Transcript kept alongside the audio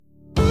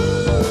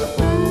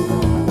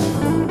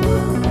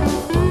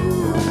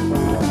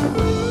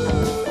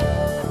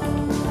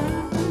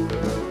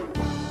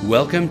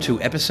Welcome to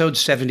episode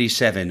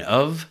 77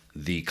 of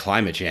The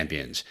Climate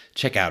Champions.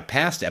 Check out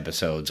past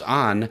episodes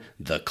on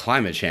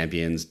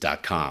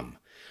theclimatechampions.com.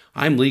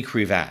 I'm Lee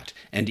Crevat,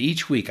 and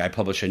each week I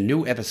publish a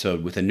new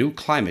episode with a new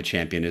climate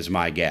champion as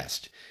my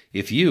guest.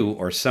 If you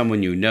or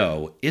someone you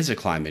know is a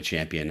climate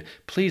champion,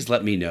 please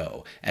let me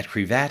know at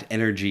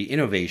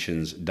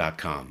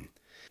crevatenergyinnovations.com.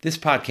 This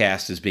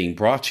podcast is being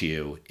brought to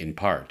you, in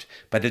part,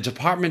 by the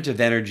Department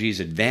of Energy's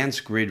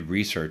Advanced Grid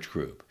Research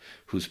Group,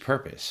 whose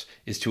purpose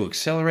is to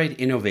accelerate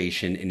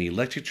innovation in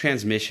electric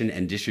transmission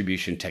and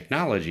distribution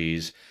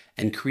technologies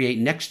and create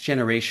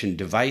next-generation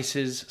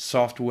devices,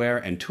 software,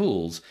 and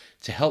tools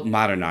to help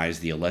modernize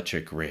the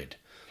electric grid.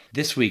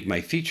 This week,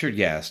 my featured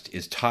guest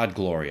is Todd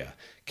Gloria,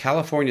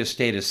 California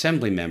State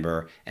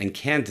Assemblymember and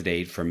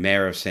candidate for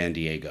Mayor of San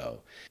Diego.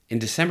 In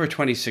December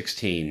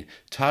 2016,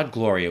 Todd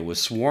Gloria was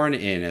sworn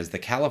in as the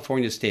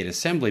California State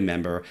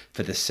Assemblymember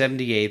for the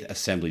 78th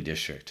Assembly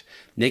District,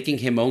 making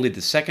him only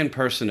the second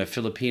person of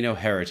Filipino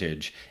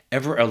heritage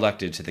ever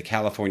elected to the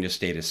California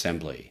State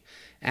Assembly.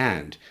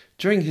 And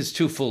during his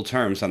 2 full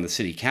terms on the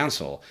City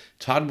Council,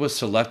 Todd was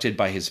selected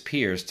by his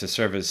peers to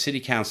serve as City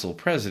Council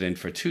President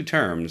for 2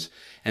 terms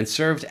and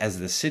served as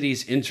the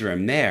city's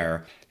interim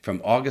mayor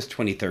from August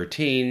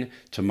 2013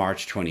 to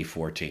March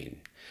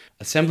 2014.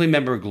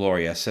 Assemblymember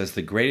Gloria says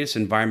the greatest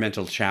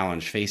environmental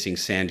challenge facing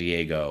San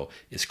Diego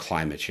is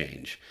climate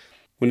change.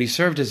 When he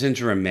served as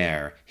interim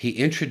mayor, he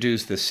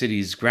introduced the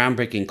city's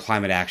groundbreaking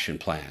climate action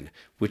plan,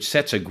 which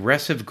sets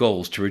aggressive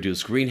goals to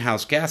reduce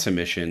greenhouse gas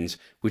emissions,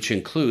 which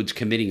includes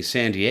committing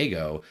San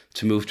Diego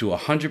to move to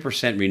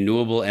 100%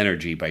 renewable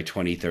energy by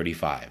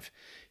 2035.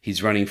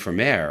 He's running for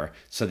mayor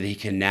so that he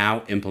can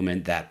now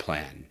implement that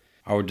plan.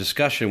 Our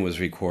discussion was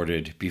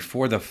recorded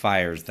before the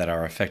fires that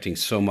are affecting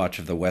so much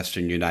of the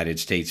western United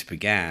States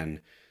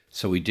began,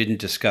 so we didn't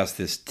discuss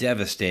this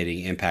devastating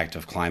impact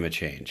of climate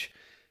change.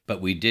 But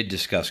we did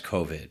discuss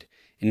COVID.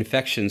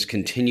 Infections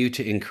continue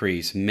to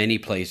increase many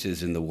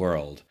places in the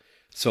world,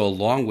 so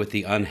along with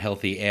the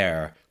unhealthy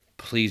air,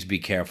 please be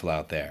careful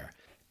out there.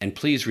 And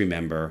please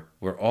remember,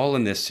 we're all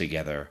in this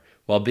together.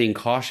 While being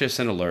cautious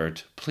and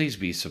alert, please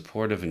be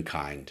supportive and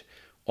kind.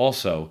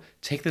 Also,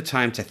 take the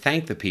time to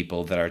thank the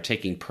people that are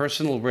taking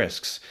personal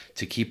risks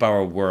to keep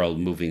our world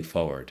moving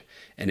forward.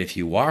 And if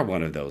you are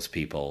one of those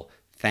people,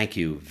 thank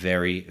you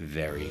very,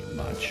 very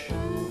much.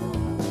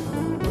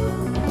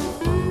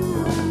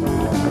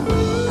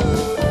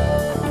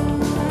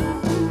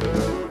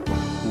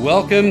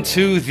 Welcome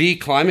to the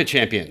Climate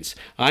Champions.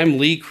 I'm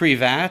Lee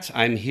Crevat.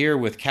 I'm here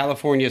with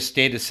California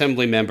State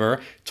Assemblymember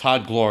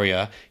Todd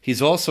Gloria.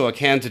 He's also a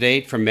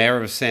candidate for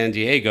Mayor of San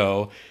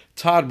Diego.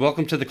 Todd,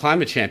 welcome to the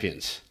Climate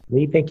Champions.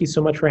 Lee, thank you so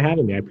much for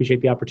having me. I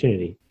appreciate the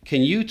opportunity.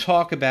 Can you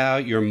talk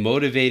about your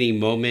motivating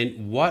moment?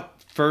 What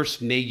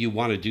first made you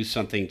want to do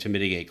something to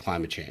mitigate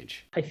climate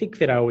change? I think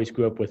that I always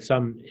grew up with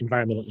some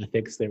environmental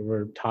ethics that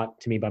were taught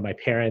to me by my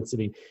parents. I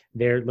mean,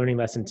 their learning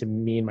lesson to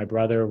me and my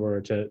brother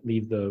were to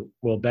leave the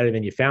world better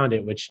than you found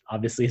it, which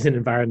obviously is an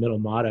environmental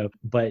motto.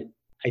 But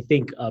I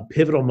think a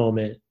pivotal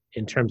moment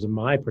in terms of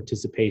my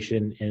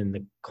participation in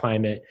the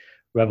climate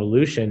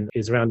revolution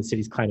is around the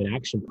city's climate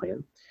action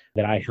plan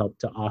that I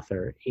helped to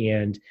author.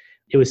 And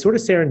it was sort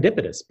of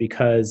serendipitous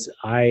because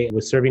I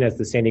was serving as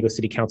the San Diego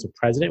City Council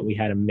president. We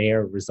had a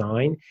mayor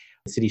resign.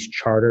 The city's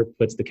charter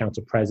puts the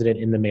council president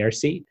in the mayor's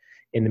seat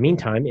in the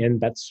meantime, and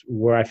that's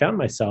where I found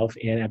myself.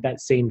 And at that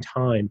same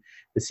time,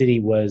 the city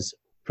was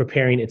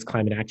preparing its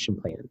climate action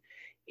plan.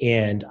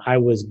 And I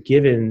was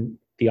given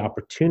the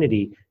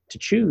opportunity to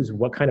choose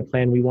what kind of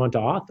plan we want to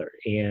author.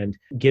 And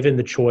given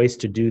the choice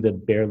to do the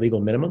bare legal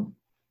minimum,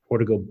 or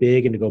to go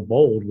big and to go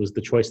bold was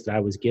the choice that I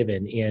was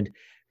given. And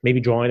maybe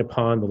drawing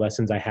upon the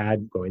lessons I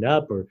had growing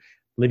up or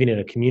living in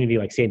a community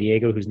like San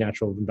Diego, whose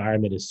natural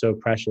environment is so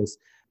precious,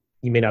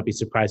 you may not be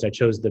surprised I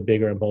chose the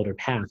bigger and bolder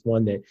path,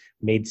 one that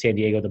made San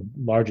Diego the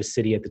largest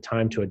city at the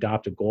time to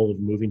adopt a goal of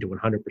moving to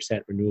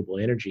 100% renewable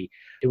energy.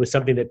 It was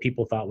something that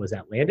people thought was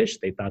outlandish.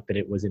 They thought that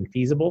it was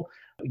infeasible,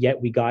 yet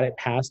we got it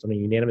passed on a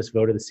unanimous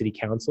vote of the city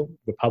council,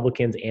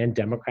 Republicans and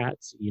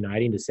Democrats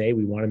uniting to say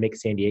we want to make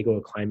San Diego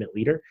a climate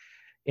leader.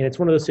 And it's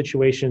one of those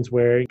situations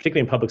where,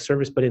 particularly in public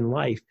service, but in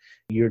life,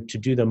 you're to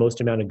do the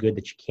most amount of good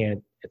that you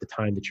can at the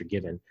time that you're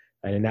given.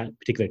 And in that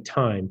particular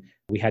time,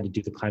 we had to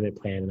do the climate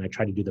plan, and I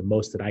try to do the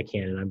most that I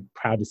can. And I'm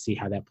proud to see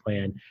how that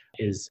plan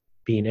is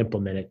being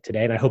implemented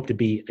today. And I hope to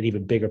be an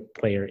even bigger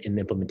player in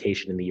the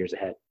implementation in the years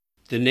ahead.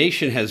 The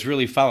nation has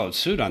really followed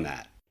suit on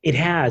that. It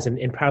has,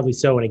 and proudly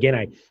so. And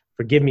again,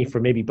 forgive me for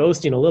maybe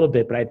boasting a little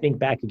bit, but I think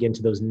back again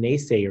to those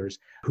naysayers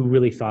who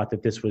really thought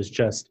that this was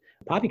just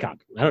poppycock.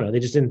 I don't know. They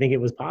just didn't think it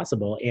was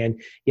possible.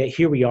 And yet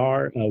here we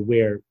are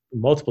where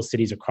multiple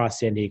cities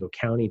across San Diego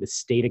County, the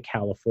state of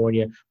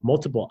California,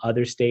 multiple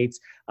other states.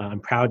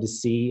 I'm proud to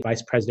see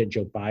Vice President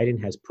Joe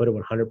Biden has put a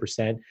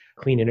 100%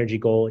 clean energy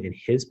goal in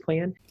his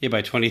plan. Yeah,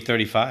 by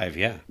 2035,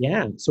 yeah.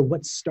 Yeah. So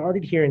what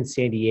started here in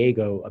San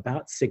Diego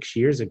about 6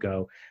 years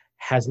ago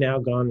has now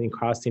gone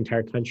across the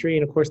entire country.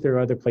 And of course, there are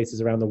other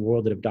places around the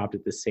world that have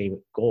adopted the same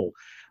goal.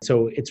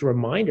 So it's a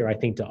reminder, I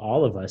think, to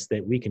all of us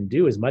that we can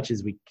do as much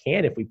as we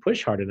can if we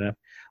push hard enough.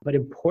 But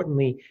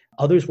importantly,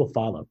 others will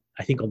follow.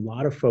 I think a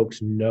lot of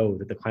folks know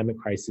that the climate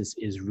crisis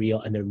is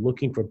real and they're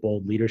looking for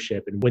bold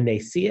leadership. And when they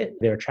see it,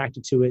 they're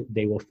attracted to it,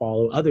 they will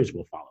follow, others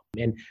will follow.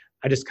 And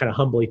I just kind of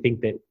humbly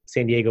think that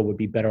San Diego would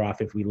be better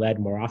off if we led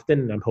more often.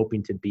 And I'm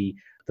hoping to be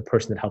the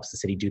person that helps the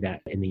city do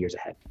that in the years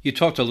ahead. You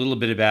talked a little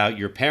bit about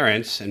your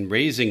parents and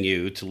raising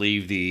you to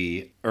leave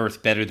the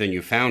earth better than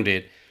you found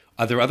it.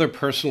 Are there other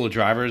personal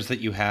drivers that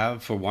you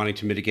have for wanting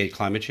to mitigate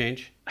climate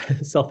change?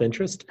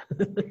 Self-interest.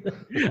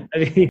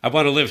 I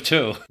want to live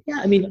too. Yeah,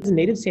 I mean, as a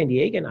native San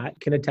Diegan, I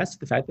can attest to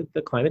the fact that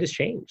the climate has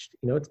changed.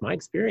 It's my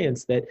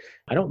experience that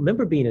I don't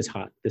remember being as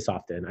hot this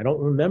often. I don't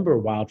remember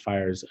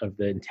wildfires of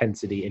the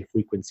intensity and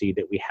frequency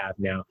that we have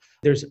now.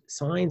 There's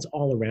signs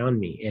all around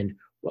me. And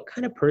what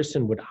kind of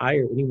person would I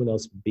or anyone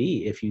else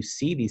be if you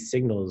see these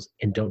signals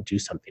and don't do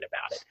something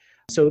about it?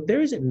 So there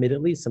is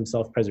admittedly some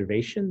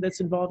self-preservation that's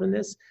involved in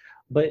this.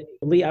 But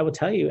Lee, I will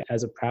tell you,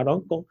 as a proud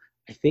uncle,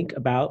 I think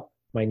about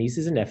my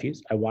nieces and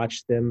nephews. I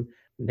watch them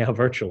now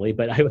virtually,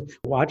 but I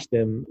watch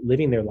them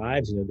living their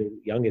lives. The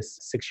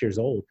youngest 6 years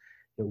old.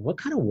 What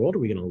kind of world are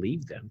we going to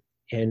leave them?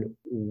 And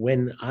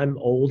when I'm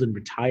old and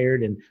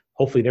retired, and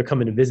hopefully they're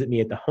coming to visit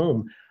me at the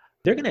home,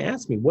 they're going to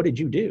ask me, what did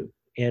you do?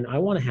 And I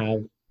want to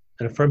have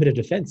an affirmative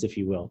defense, if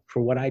you will,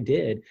 for what I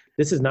did.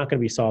 This is not going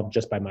to be solved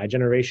just by my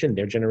generation.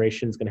 Their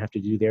generation is going to have to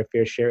do their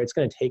fair share. It's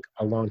going to take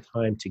a long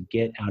time to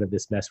get out of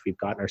this mess we've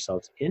gotten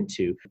ourselves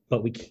into,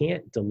 but we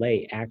can't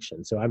delay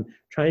action. So I'm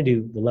trying to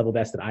do the level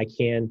best that I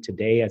can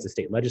today as a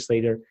state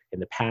legislator, in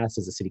the past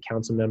as a city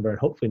council member, and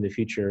hopefully in the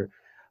future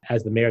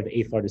as the mayor of the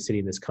 8th largest city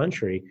in this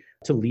country,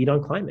 to lead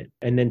on climate.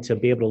 And then to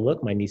be able to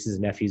look my nieces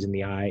and nephews in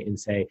the eye and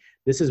say,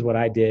 this is what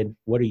I did.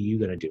 What are you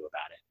going to do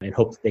about it? And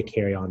hope that they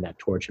carry on that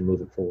torch and move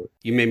it forward.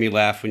 You made me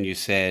laugh when you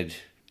said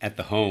at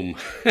the home.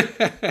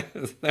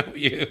 Is that what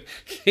you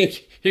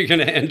think you're going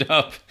to end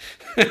up?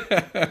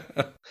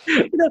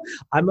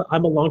 I'm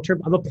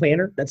a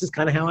planner. That's just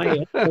kind of how I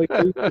am.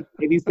 I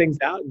lay these things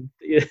out.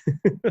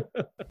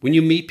 When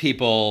you meet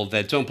people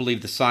that don't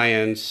believe the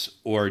science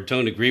or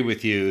don't agree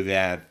with you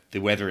that the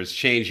weather is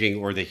changing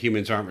or that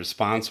humans aren't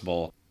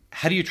responsible,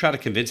 how do you try to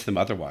convince them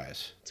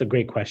otherwise? It's a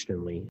great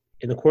question, Lee.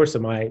 In the course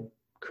of my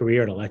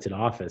career in elected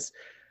office,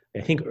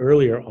 I think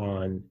earlier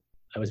on,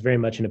 I was very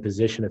much in a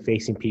position of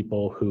facing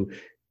people who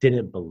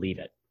didn't believe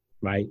it,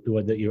 right?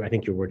 I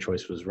think your word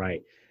choice was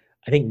right.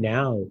 I think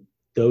now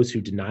those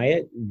who deny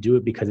it do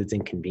it because it's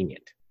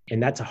inconvenient.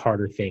 And that's a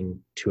harder thing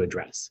to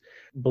address.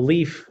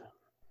 Belief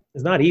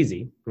is not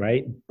easy,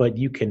 right? But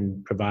you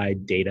can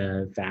provide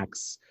data,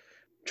 facts,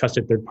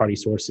 trusted third-party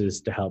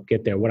sources to help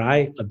get there. What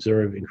I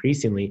observe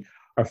increasingly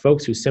are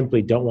folks who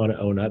simply don't want to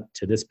own up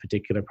to this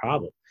particular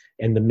problem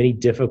and the many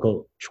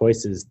difficult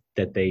choices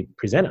that they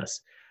present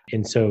us.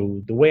 And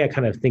so the way I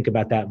kind of think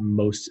about that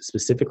most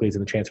specifically is in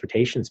the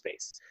transportation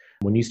space.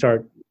 When you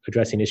start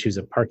addressing issues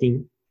of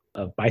parking,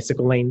 of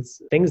bicycle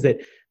lanes, things that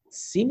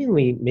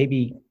seemingly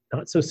maybe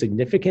not so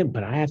significant,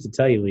 but I have to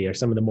tell you, Lee, are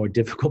some of the more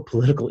difficult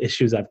political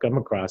issues I've come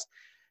across.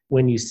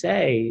 When you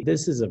say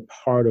this is a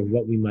part of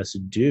what we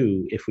must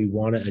do if we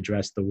want to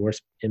address the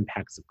worst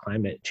impacts of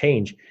climate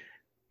change,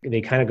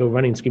 they kind of go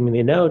running,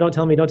 screaming, no, don't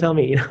tell me,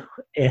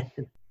 and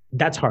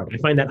that's hard. I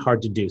find that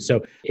hard to do.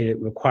 So it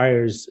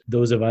requires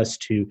those of us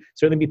to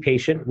certainly be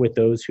patient with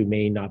those who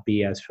may not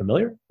be as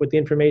familiar with the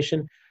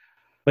information.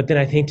 But then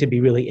I think to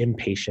be really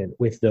impatient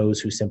with those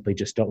who simply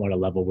just don't want to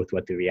level with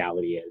what the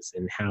reality is,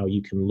 and how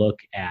you can look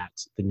at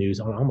the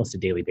news on almost a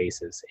daily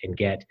basis and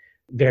get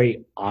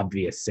very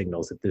obvious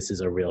signals that this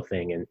is a real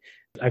thing. And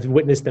I've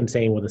witnessed them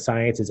saying, well, the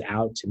science is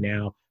out, to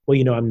now,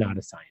 well, I'm not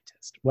a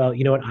scientist. Well,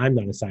 you know what? I'm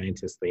not a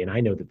scientist, Lee, and I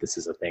know that this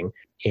is a thing,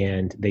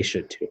 and they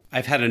should too.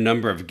 I've had a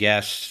number of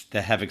guests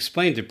that have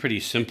explained it pretty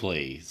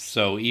simply.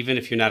 So even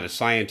if you're not a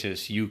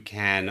scientist, you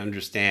can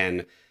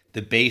understand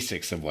the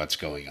basics of what's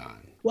going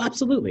on. Well,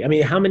 absolutely. I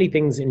mean, how many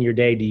things in your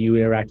day do you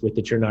interact with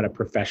that you're not a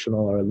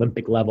professional or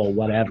Olympic level,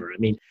 whatever? I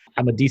mean,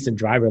 I'm a decent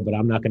driver, but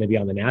I'm not going to be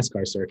on the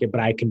NASCAR circuit,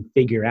 but I can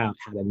figure out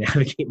how to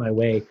navigate my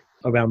way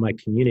around my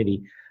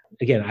community.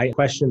 Again, I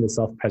question the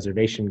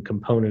self-preservation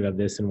component of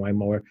this and why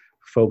more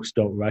folks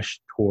don't rush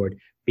toward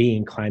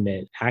being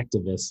climate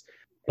activists,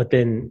 but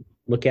then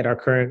look at our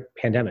current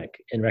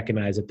pandemic and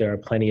recognize that there are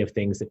plenty of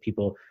things that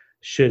people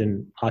should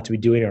and ought to be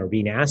doing or are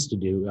being asked to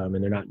do, and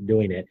they're not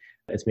doing it.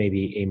 It's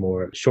maybe a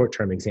more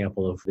short-term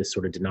example of this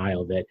sort of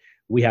denial that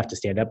we have to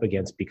stand up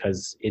against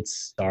because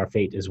it's our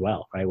fate as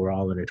well, right? We're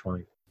all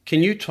intertwined.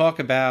 Can you talk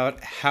about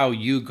how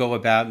you go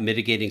about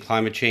mitigating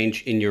climate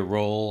change in your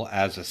role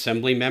as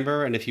assembly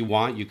member? And if you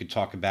want, you could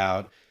talk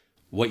about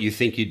what you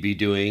think you'd be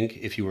doing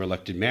if you were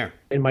elected mayor.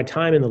 In my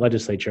time in the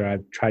legislature,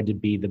 I've tried to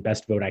be the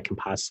best vote I can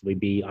possibly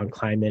be on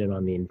climate and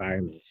on the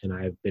environment. And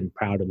I've been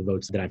proud of the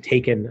votes that I've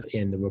taken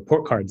in the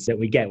report cards that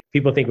we get.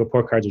 People think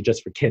report cards are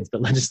just for kids,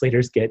 but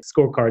legislators get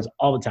scorecards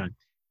all the time,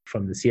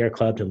 from the Sierra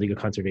Club to League of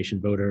Conservation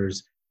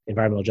Voters,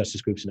 environmental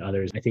justice groups and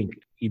others, I think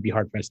you'd be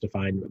hard-pressed to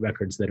find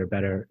records that are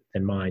better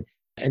than mine.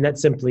 And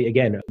that's simply,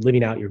 again,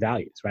 living out your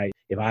values, right?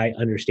 If I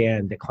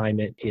understand that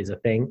climate is a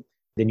thing,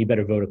 then you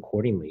better vote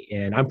accordingly.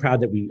 And I'm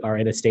proud that we are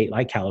in a state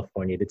like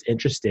California that's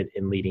interested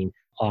in leading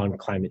on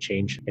climate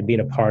change and being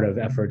a part of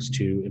efforts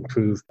to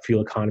improve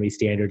fuel economy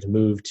standards,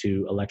 move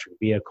to electric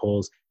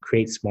vehicles,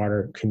 create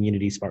smarter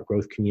communities, smart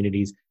growth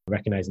communities,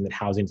 recognizing that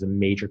housing is a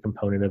major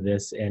component of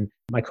this. And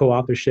my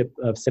co-authorship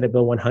of Senate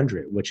Bill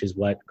 100, which is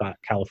what got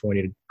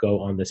California to go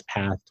on this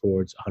path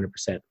towards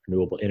 100%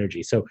 renewable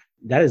energy. So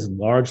that is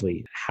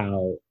largely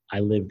how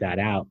I live that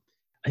out.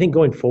 I think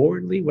going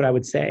forwardly, what I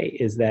would say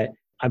is that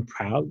I'm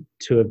proud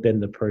to have been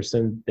the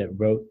person that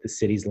wrote the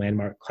city's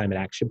landmark climate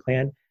action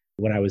plan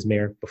when I was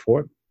mayor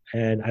before.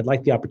 And I'd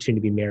like the opportunity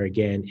to be mayor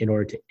again in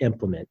order to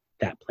implement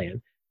that plan.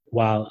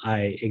 While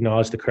I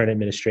acknowledge the current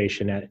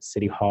administration at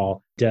City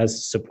Hall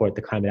does support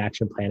the climate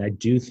action plan, I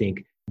do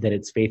think that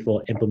its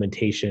faithful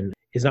implementation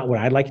is not what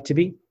I'd like it to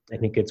be. I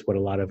think it's what a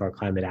lot of our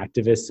climate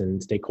activists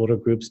and stakeholder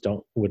groups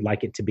would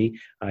like it to be.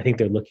 I think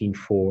they're looking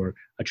for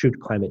a true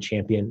climate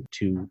champion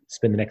to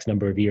spend the next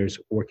number of years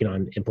working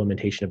on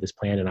implementation of this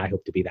plan, and I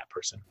hope to be that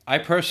person. I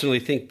personally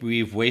think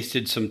we've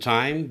wasted some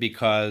time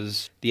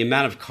because the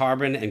amount of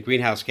carbon and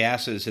greenhouse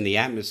gases in the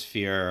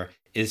atmosphere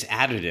is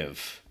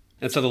additive.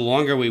 And so the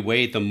longer we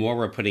wait, the more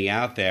we're putting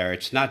out there.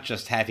 It's not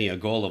just having a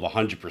goal of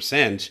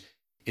 100%,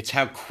 it's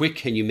how quick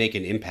can you make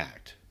an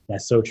impact.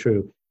 That's so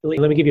true.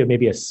 Let me give you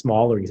maybe a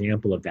smaller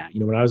example of that.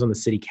 When I was on the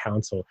city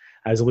council,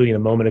 I was alluding a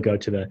moment ago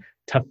to the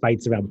tough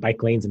fights around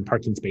bike lanes and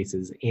parking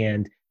spaces.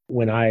 And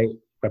when I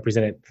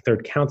represented the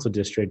 3rd Council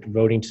District,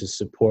 voting to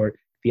support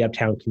the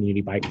Uptown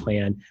Community Bike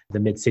Plan, the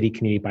Mid-City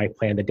Community Bike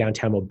Plan, the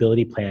Downtown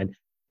Mobility Plan,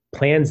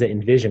 plans that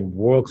envision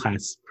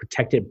world-class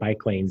protected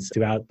bike lanes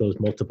throughout those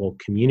multiple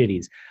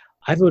communities,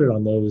 I voted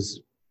on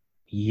those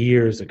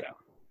years ago.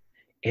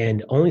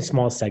 And only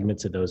small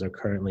segments of those are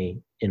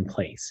currently in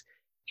place.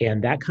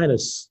 And that kind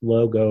of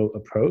slow-go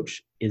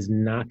approach is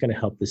not going to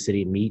help the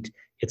city meet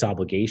its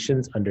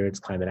obligations under its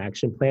climate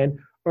action plan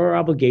or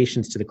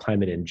obligations to the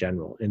climate in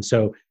general. And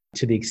so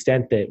to the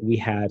extent that we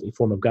have a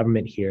form of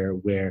government here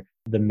where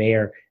the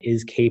mayor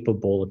is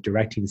capable of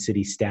directing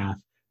city staff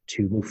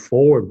to move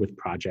forward with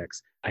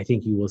projects, I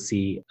think you will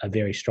see a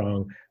very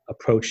strong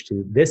approach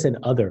to this and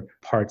other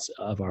parts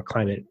of our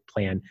climate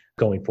plan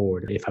going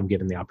forward if I'm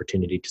given the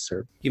opportunity to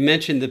serve. You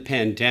mentioned the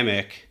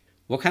pandemic.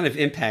 What kind of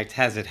impact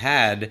has it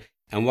had?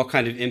 And what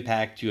kind of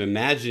impact do you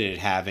imagine it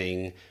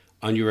having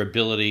on your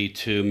ability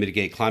to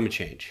mitigate climate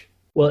change?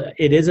 Well,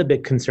 it is a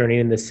bit concerning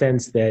in the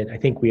sense that I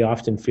think we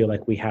often feel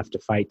like we have to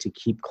fight to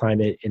keep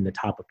climate in the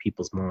top of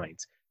people's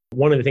minds.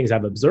 One of the things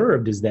I've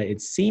observed is that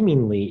it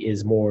seemingly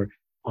is more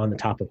on the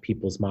top of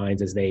people's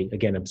minds as they,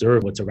 again,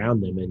 observe what's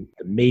around them and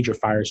the major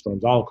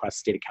firestorms all across the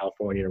state of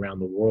California and around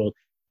the world.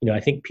 I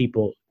think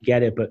people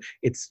get it, but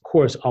it's, of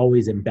course,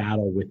 always in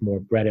battle with more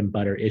bread and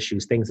butter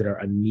issues, things that are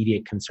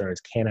immediate concerns.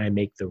 Can I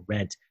make the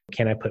rent?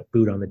 Can I put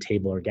food on the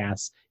table or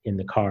gas in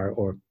the car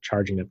or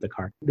charging up the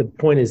car? The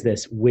point is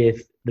this,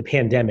 with the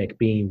pandemic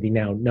being the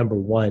now number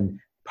one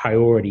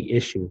priority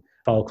issue,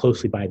 followed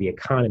closely by the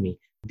economy,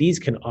 these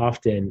can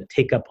often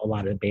take up a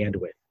lot of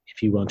bandwidth,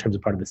 if you will, in terms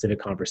of part of the civic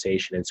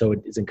conversation. And so it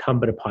is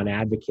incumbent upon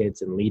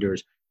advocates and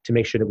leaders to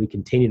make sure that we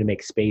continue to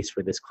make space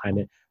for this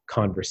climate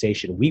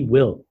conversation. We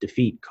will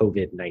defeat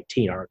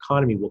COVID-19. Our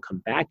economy will come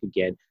back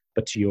again.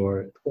 But to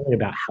your point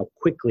about how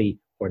quickly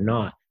or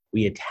not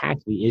we attack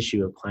the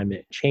issue of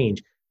climate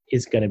change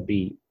is going to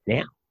be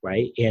now,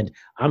 right? And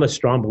I'm a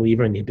strong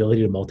believer in the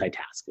ability to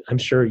multitask. I'm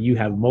sure you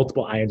have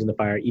multiple irons in the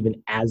fire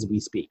even as we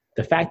speak.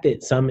 The fact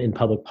that some in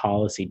public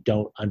policy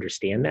don't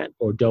understand that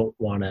or don't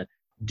want to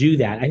do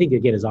that, I think,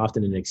 again, is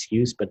often an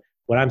excuse. But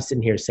what I'm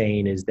sitting here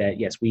saying is that,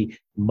 yes, we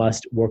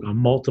must work on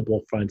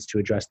multiple fronts to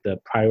address the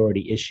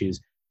priority issues.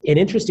 And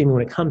interestingly,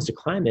 when it comes to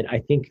climate, I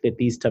think that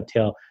these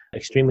dovetail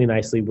extremely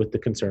nicely with the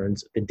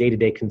concerns, the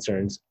day-to-day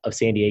concerns of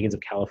San Diegans,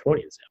 of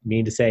Californians.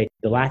 Meaning to say,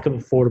 the lack of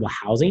affordable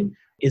housing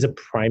is a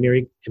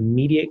primary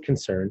immediate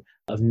concern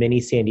of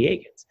many San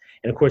Diegans.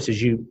 And of course,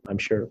 as you, I'm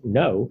sure,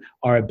 know,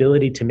 our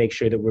ability to make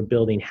sure that we're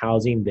building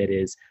housing that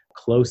is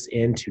close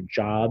into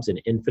jobs and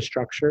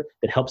infrastructure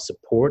that helps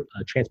support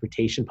a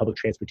public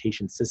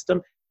transportation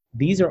system,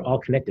 these are all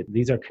connected.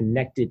 These are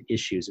connected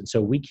issues. And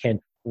so we can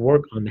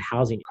work on the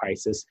housing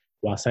crisis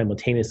while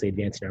simultaneously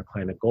advancing our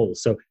climate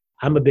goals. So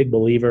I'm a big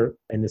believer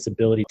in this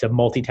ability to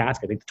multitask.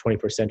 I think the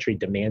 21st century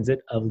demands it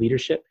of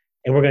leadership,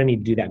 and we're going to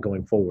need to do that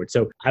going forward.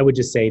 So I would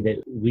just say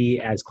that we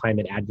as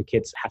climate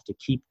advocates have to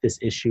keep this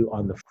issue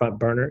on the front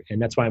burner.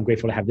 And that's why I'm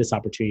grateful to have this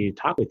opportunity to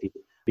talk with you.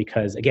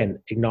 Because again,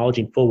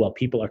 acknowledging full well,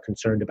 people are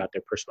concerned about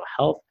their personal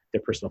health,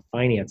 their personal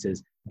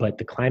finances, but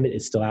the climate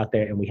is still out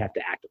there and we have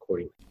to act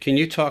accordingly. Can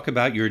you talk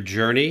about your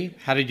journey?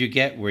 How did you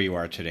get where you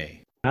are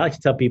today? I like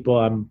to tell people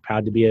I'm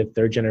proud to be a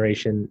third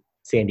generation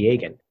San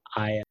Diegan.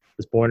 I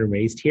was born and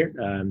raised here.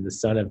 I'm the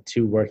son of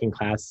two working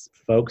class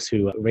folks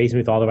who raised me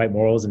with all the right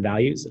morals and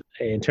values.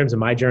 In terms of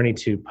my journey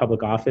to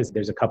public office,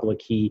 there's a couple of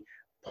key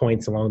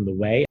points along the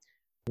way.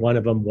 One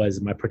of them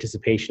was my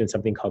participation in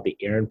something called the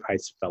Aaron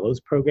Price Fellows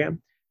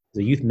Program, It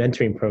was a youth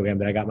mentoring program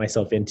that I got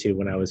myself into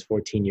when I was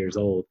 14 years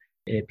old.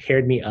 And it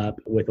paired me up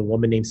with a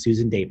woman named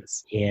Susan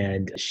Davis.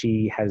 And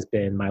she has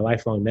been my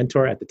lifelong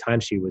mentor. At the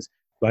time, she was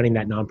running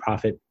that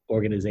nonprofit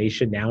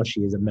organization. Now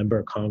she is a member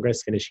of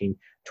Congress, finishing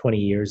 20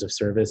 years of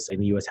service in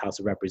the U.S. House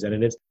of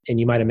Representatives. And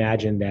you might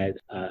imagine that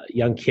a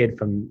young kid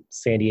from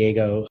San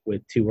Diego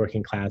with two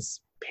working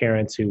class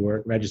parents who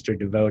weren't registered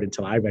to vote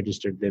until I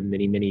registered them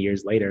many, many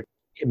years later.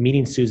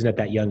 Meeting Susan at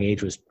that young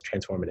age was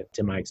transformative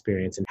to my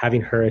experience, and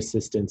having her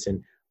assistance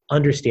and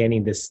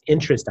understanding this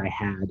interest I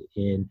had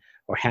in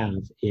or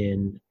have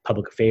in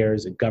public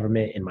affairs and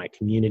government in my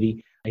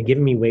community, and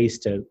giving me ways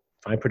to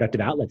find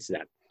productive outlets to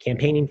that.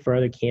 Campaigning for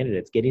other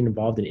candidates, getting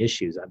involved in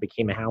issues. I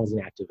became a housing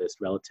activist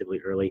relatively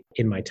early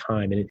in my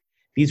time. And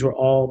these were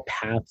all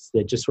paths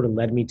that just sort of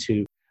led me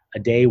to a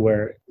day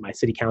where my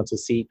city council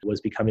seat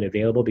was becoming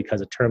available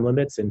because of term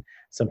limits. And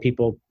some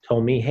people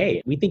told me,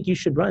 hey, we think you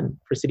should run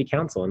for city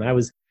council. And I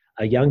was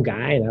a young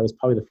guy, and I was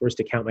probably the first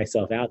to count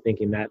myself out,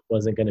 thinking that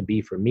wasn't going to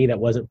be for me. That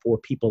wasn't for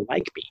people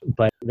like me.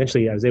 But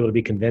eventually I was able to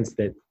be convinced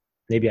that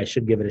maybe I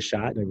should give it a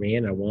shot. And I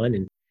ran, I won.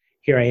 And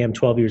here I am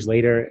 12 years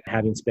later,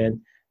 having spent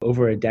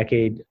over a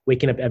decade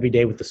waking up every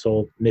day with the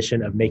sole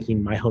mission of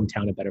making my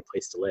hometown a better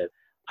place to live.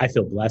 I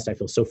feel blessed. I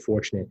feel so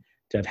fortunate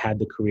to have had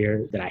the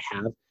career that I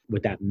have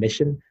with that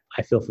mission.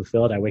 I feel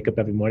fulfilled. I wake up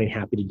every morning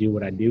happy to do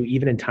what I do.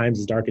 Even in times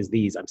as dark as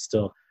these, I'm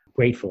still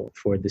grateful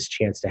for this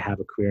chance to have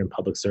a career in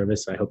public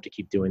service. I hope to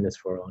keep doing this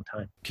for a long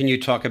time. Can you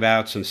talk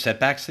about some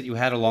setbacks that you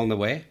had along the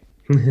way?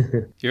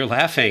 You're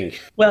laughing.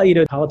 Well,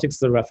 politics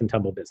is a rough and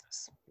tumble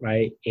business,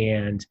 right?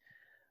 And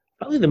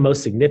probably the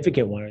most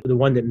significant one, the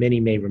one that many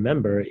may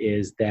remember,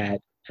 is that,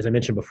 as I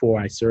mentioned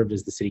before, I served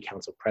as the city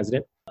council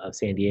president of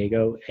San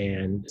Diego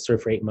and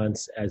served for 8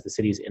 months as the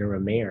city's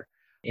interim mayor.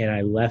 And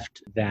I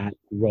left that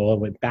role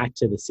and went back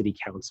to the city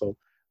council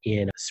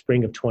in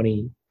spring of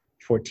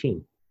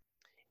 2014.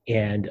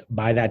 And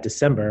by that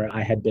December,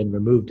 I had been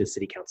removed as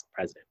city council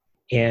president.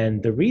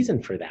 And the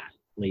reason for that,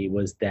 Lee,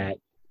 was that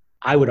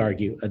I would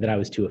argue that I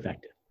was too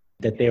effective,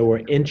 that there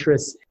were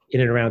interests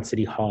in and around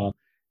City Hall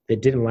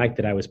that didn't like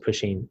that I was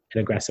pushing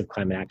an aggressive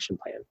climate action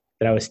plan,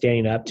 that I was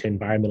standing up to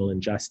environmental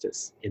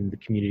injustice in the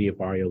community of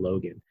Barrio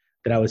Logan,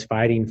 that I was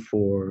fighting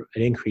for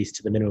an increase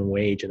to the minimum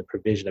wage and the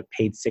provision of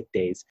paid sick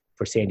days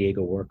for San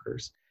Diego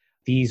workers.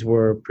 These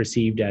were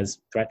perceived as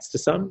threats to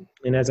some,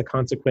 and as a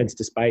consequence,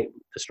 despite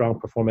the strong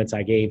performance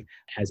I gave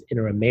as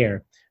interim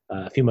mayor,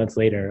 a few months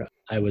later,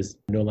 I was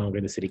no longer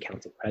the city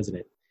council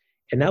president.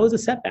 And that was a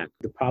setback.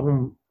 The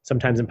problem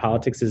sometimes in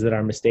politics is that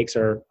our mistakes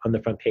are on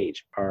the front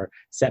page, our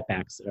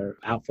setbacks are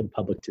out for the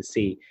public to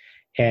see.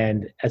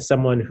 And as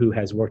someone who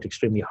has worked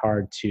extremely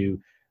hard to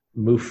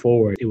move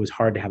forward, it was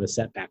hard to have a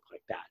setback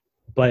like that.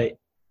 But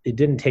it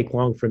didn't take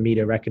long for me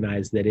to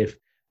recognize that if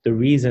the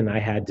reason I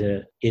had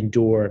to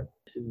endure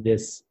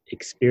this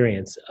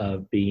experience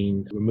of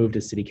being removed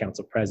as city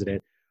council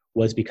president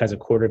was because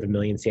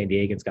 250,000 San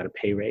Diegans got a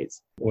pay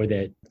raise, or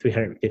that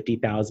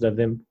 350,000 of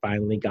them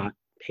finally got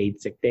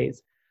paid sick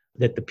days,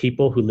 that the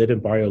people who live in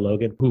Barrio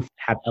Logan, who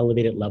have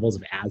elevated levels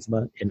of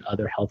asthma and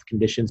other health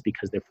conditions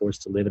because they're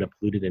forced to live in a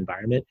polluted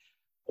environment,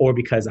 or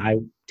because I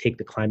take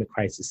the climate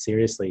crisis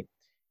seriously,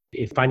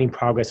 if finding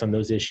progress on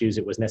those issues,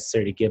 it was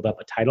necessary to give up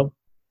a title,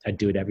 I'd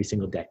do it every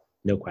single day,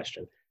 no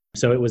question.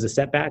 So it was a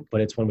setback,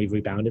 but it's one we've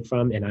rebounded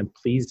from. And I'm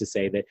pleased to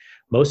say that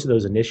most of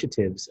those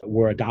initiatives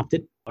were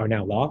adopted, are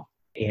now law.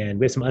 And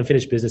we have some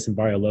unfinished business in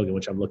Barrio Logan,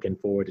 which I'm looking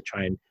forward to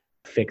try and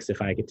fix if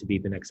I get to be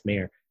the next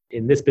mayor.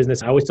 In this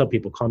business, I always tell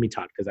people, call me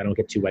Todd, because I don't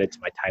get too wedded to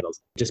my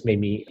titles. It just made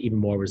me even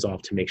more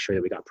resolved to make sure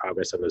that we got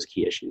progress on those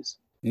key issues.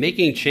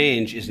 Making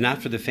change is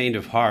not for the faint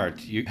of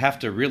heart. You have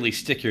to really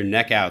stick your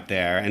neck out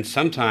there. And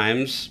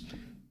sometimes,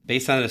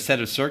 based on a set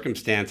of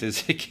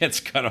circumstances, it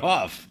gets cut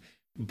off.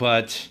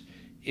 But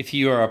if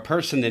you are a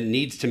person that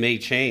needs to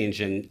make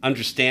change and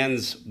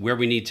understands where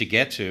we need to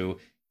get to,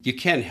 you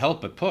can't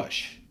help but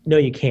push. No,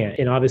 you can't.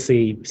 And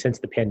obviously, since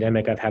the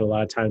pandemic, I've had a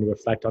lot of time to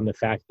reflect on the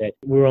fact that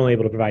we were only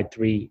able to provide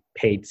 3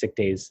 paid sick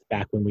days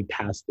back when we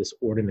passed this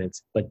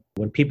ordinance. But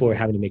when people were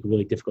having to make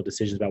really difficult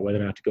decisions about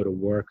whether or not to go to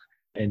work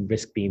and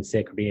risk being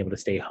sick or being able to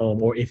stay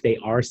home, or if they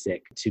are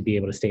sick, to be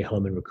able to stay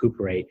home and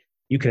recuperate,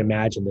 you can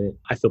imagine that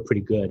I feel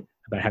pretty good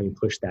about having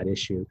pushed that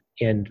issue.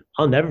 And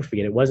I'll never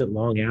forget, it wasn't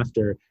long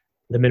after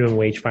the minimum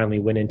wage finally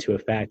went into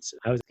effect.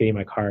 I was getting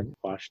my car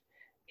washed.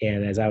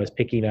 And as I was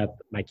picking up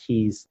my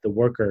keys, the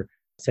worker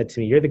said to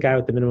me, "You're the guy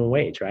with the minimum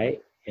wage, right?"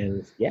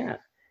 And yeah.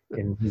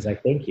 And he's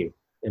like, "Thank you.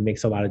 It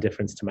makes a lot of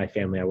difference to my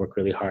family. I work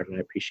really hard and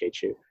I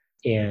appreciate you."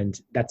 And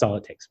that's all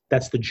it takes.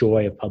 That's the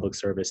joy of public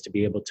service, to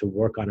be able to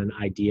work on an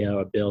idea,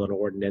 a bill, an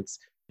ordinance,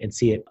 and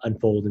see it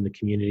unfold in the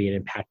community and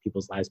impact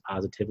people's lives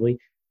positively.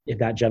 If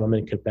that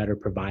gentleman could better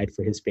provide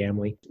for his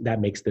family,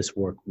 that makes this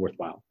work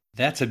worthwhile.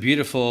 That's a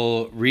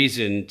beautiful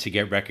reason to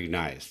get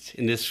recognized.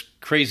 In this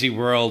crazy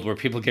world where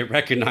people get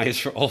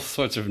recognized for all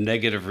sorts of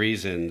negative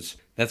reasons,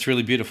 that's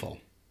really beautiful.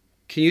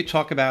 Can you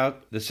talk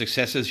about the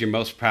successes you're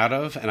most proud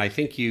of? And I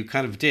think you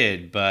kind of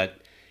did,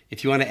 but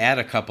if you want to add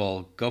a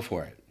couple, go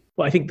for it.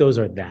 Well, I think those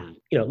are that.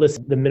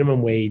 Listen, the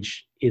minimum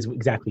wage is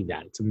exactly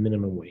that. It's a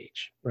minimum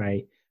wage,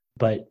 right?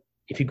 But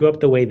if you grow up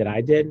the way that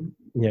I did,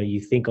 you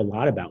think a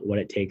lot about what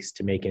it takes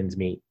to make ends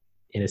meet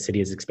in a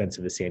city as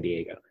expensive as San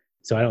Diego.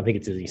 So I don't think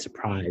it's any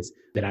surprise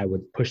that I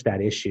would push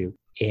that issue.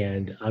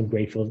 And I'm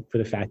grateful for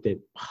the fact that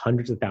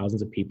hundreds of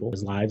thousands of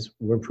people's lives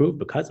were improved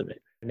because of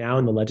it. Now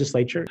in the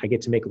legislature, I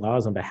get to make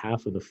laws on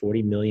behalf of the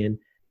 40 million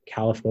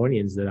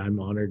Californians that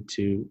I'm honored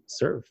to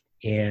serve.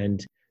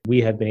 And we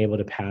have been able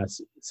to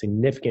pass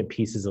significant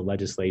pieces of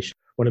legislation.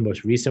 One of the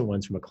most recent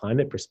ones from a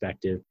climate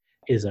perspective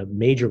is a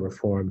major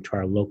reform to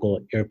our local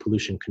air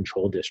pollution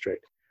control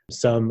district.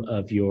 Some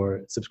of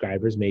your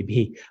subscribers may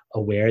be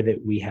aware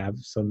that we have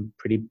some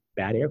pretty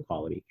bad air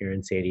quality here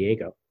in San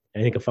Diego.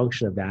 And I think a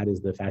function of that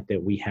is the fact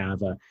that we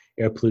have an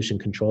air pollution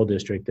control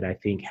district that I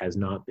think has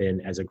not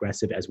been as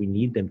aggressive as we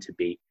need them to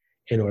be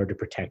in order to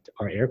protect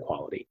our air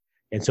quality.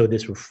 And so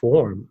this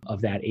reform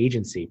of that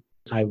agency,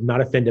 I'm not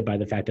offended by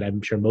the fact that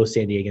I'm sure most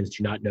San Diegans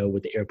do not know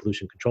what the air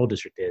pollution control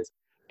district is,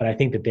 but I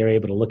think that they're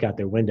able to look out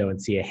their window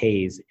and see a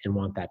haze and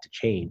want that to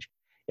change.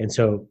 And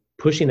so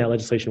pushing that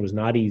legislation was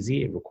not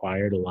easy. It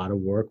required a lot of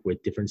work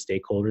with different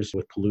stakeholders,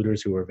 with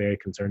polluters who were very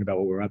concerned about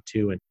what we're up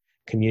to, and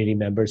community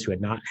members who had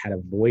not had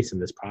a voice in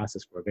this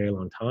process for a very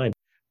long time.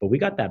 But we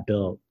got that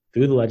bill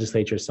through the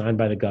legislature, signed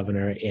by the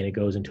governor, and it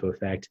goes into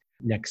effect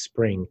next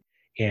spring.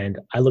 And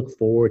I look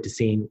forward to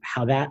seeing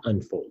how that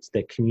unfolds,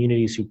 that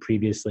communities who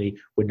previously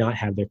would not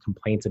have their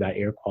complaints about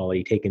air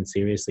quality taken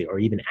seriously or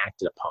even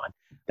acted upon,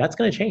 that's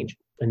going to change.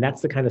 And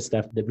that's the kind of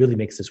stuff that really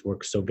makes this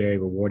work so very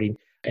rewarding.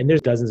 And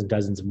there's dozens and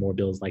dozens of more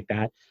bills like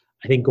that.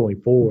 I think going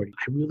forward,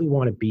 I really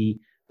want to be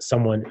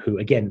someone who,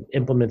 again,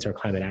 implements our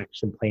climate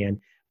action plan,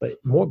 but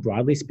more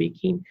broadly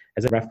speaking,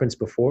 as I referenced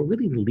before,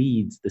 really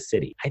leads the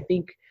city. I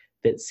think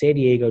that San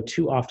Diego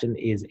too often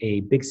is a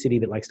big city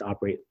that likes to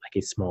operate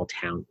like a small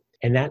town.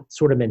 And that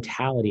sort of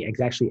mentality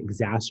actually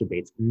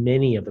exacerbates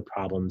many of the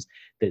problems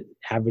that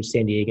average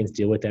San Diegans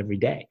deal with every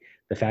day.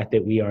 The fact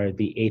that we are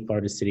the 8th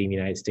largest city in the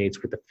United States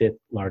with the 5th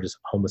largest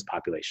homeless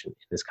population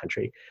in this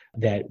country,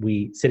 that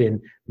we sit in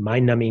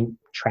mind-numbing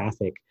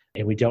traffic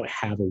and we don't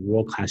have a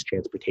world-class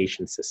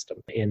transportation system,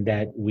 and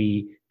that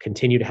we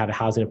continue to have a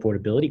housing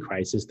affordability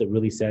crisis that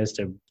really says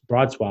to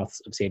broad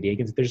swaths of San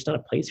Diegans, there's just not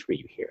a place for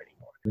you here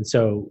anymore. And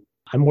so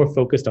I'm more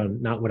focused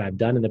on not what I've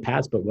done in the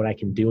past, but what I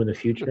can do in the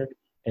future.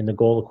 And the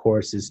goal, of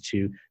course, is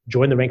to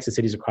join the ranks of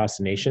cities across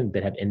the nation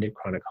that have ended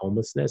chronic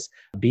homelessness,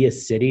 be a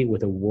city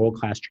with a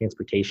world-class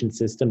transportation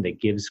system that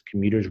gives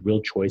commuters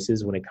real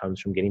choices when it comes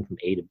from getting from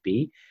A to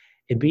B,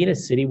 and be in a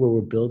city where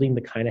we're building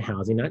the kind of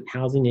housing, not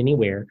housing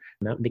anywhere,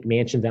 not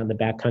McMansions out in the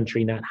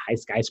backcountry, not high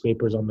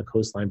skyscrapers on the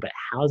coastline, but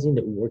housing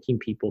that working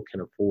people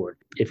can afford.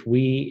 If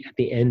we, at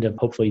the end of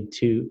hopefully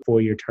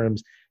 2-4-year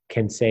terms,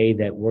 can say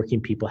that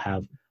working people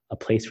have a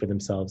place for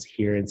themselves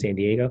here in San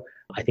Diego,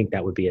 I think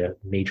that would be a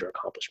major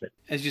accomplishment.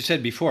 As you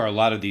said before, a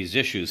lot of these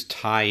issues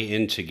tie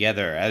in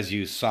together. As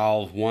you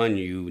solve one,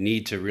 you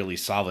need to really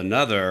solve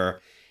another.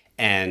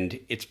 And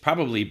it's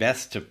probably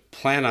best to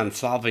plan on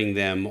solving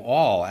them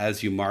all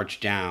as you march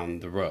down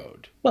the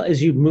road. Well,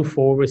 as you move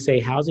forward with, say,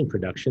 housing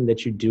production,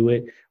 that you do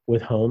it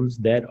with homes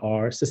that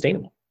are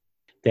sustainable.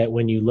 That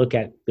when you look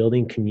at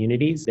building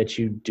communities, that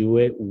you do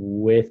it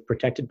with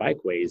protected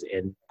bikeways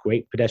and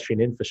great pedestrian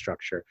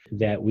infrastructure,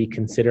 that we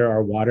consider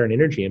our water and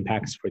energy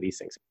impacts for these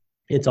things.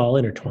 It's all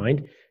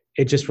intertwined.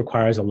 It just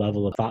requires a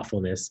level of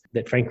thoughtfulness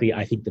that, frankly,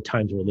 I think the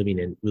times we're living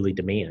in really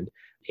demand.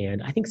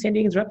 And I think San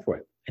Diegans are up for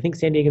it. I think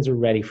San Diegans are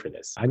ready for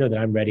this. I know that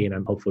I'm ready, and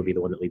I'm hopeful to be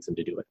the one that leads them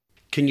to do it.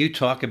 Can you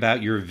talk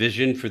about your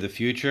vision for the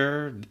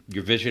future,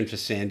 your vision for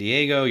San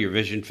Diego, your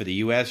vision for the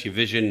U.S., your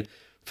vision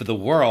for the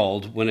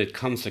world when it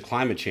comes to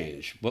climate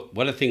change? What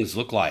do things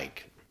look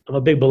like? I'm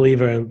a big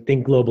believer in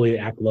think globally,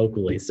 act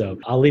locally. So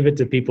I'll leave it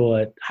to people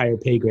at higher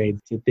pay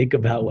grades to think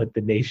about what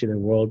the nation and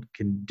world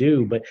can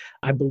do. But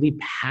I believe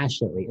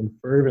passionately and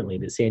fervently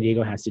that San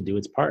Diego has to do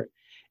its part.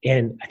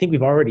 And I think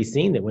we've already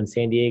seen that when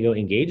San Diego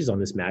engages on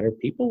this matter,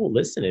 people will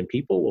listen and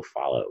people will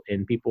follow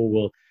and people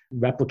will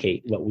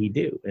replicate what we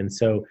do. And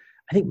so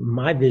I think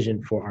my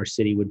vision for our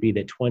city would be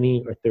that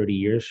 20 or 30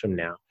 years from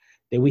now,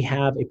 that we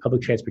have a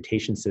public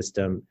transportation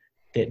system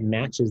that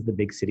matches the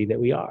big city that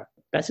we are.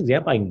 Best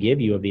example I can give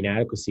you of the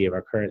inadequacy of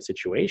our current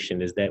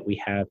situation is that we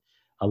have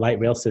a light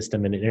rail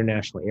system and an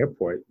international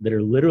airport that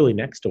are literally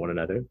next to one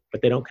another,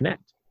 but they don't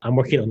connect. I'm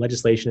working on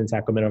legislation in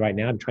Sacramento right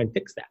now to try and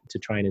fix that, to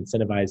try and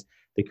incentivize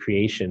the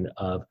creation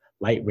of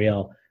light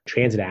rail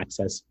transit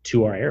access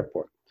to our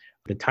airport.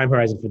 The time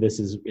horizon for this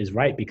is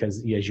right because,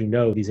 as you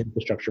know, these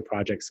infrastructure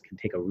projects can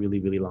take a really,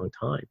 really long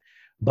time.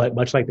 But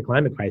much like the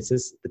climate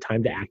crisis, the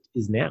time to act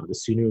is now. The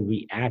sooner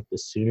we act, the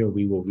sooner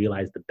we will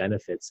realize the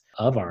benefits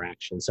of our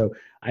action. So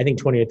I think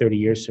 20 or 30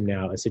 years from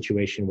now, a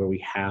situation where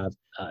we have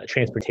a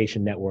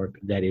transportation network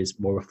that is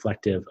more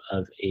reflective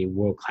of a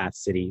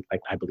world-class city,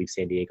 like I believe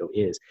San Diego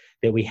is,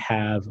 that we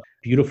have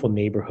beautiful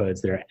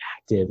neighborhoods that are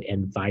active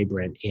and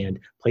vibrant and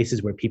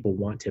places where people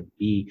want to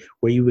be,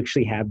 where you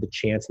actually have the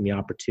chance and the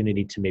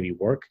opportunity to maybe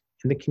work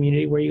in the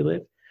community where you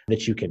live,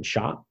 that you can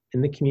shop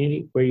in the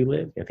community where you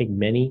live. I think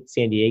many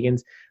San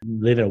Diegans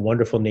live in a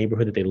wonderful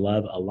neighborhood that they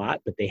love a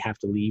lot, but they have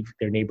to leave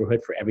their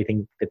neighborhood for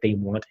everything that they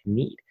want and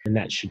need. And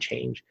that should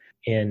change.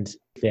 And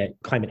that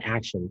climate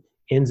action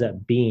ends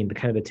up being the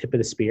kind of the tip of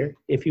the spear,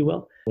 if you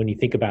will. When you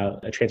think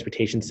about a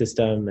transportation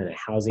system and a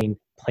housing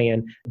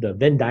plan, the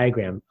Venn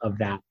diagram of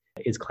that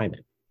is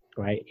climate,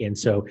 right? And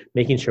so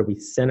making sure we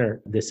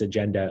center this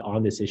agenda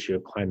on this issue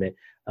of climate,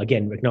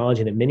 again,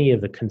 acknowledging that many of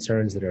the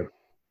concerns that are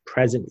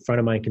present front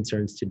of mind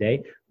concerns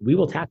today, we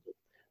will tackle,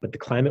 but the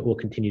climate will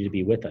continue to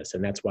be with us.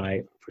 And that's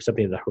why for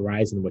something on the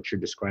horizon, what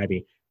you're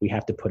describing, we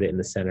have to put it in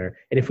the center.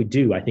 And if we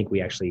do, I think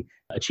we actually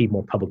achieve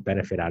more public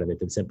benefit out of it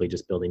than simply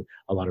just building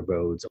a lot of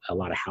roads, a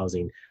lot of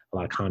housing, a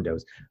lot of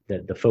condos.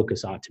 The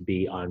focus ought to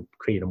be on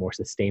creating a more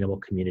sustainable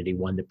community,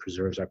 one that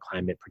preserves our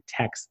climate,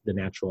 protects the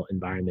natural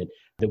environment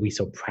that we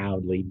so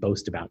proudly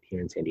boast about here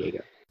in San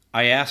Diego.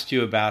 I asked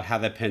you about how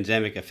the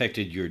pandemic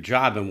affected your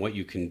job and what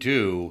you can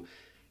do.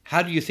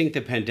 How do you think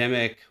the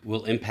pandemic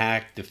will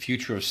impact the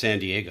future of San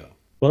Diego?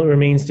 Well, it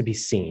remains to be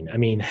seen. I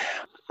mean,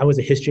 I was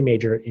a history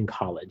major in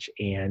college,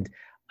 and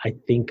I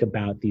think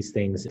about these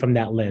things from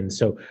that lens.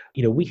 So,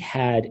 we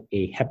had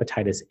a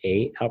hepatitis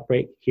A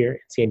outbreak here in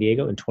San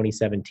Diego in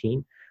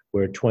 2017,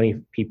 where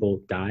 20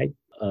 people died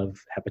of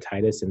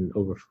hepatitis and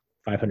over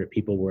 500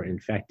 people were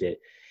infected.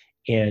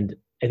 And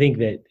I think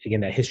that,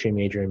 again, that history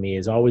major in me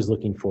is always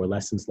looking for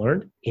lessons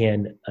learned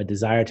and a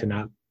desire to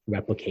not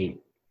replicate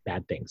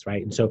bad things,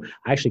 right? And so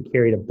I actually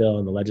carried a bill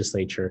in the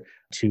legislature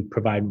to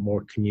provide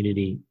more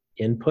community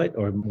input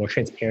or more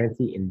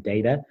transparency in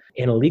data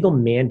and a legal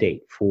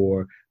mandate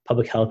for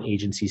public health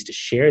agencies to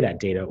share that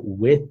data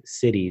with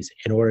cities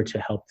in order to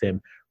help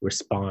them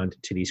respond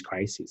to these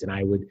crises. And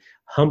I would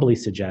humbly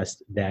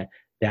suggest that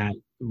that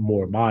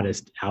more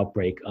modest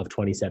outbreak of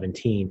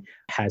 2017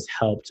 has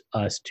helped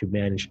us to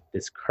manage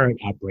this current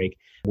outbreak,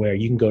 where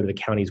you can go to the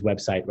county's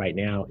website right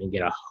now and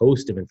get a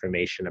host of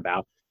information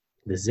about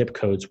the zip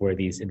codes where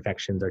these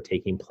infections are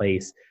taking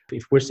place.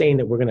 If we're saying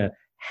that we're going to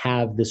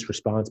have this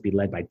response be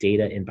led by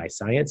data and by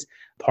science,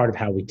 part of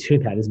how we do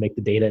that is make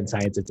the data and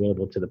science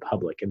available to the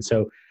public. And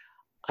so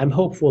I'm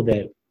hopeful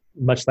that,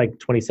 much like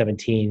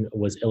 2017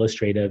 was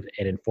illustrative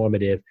and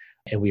informative,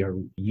 and we are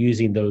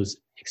using those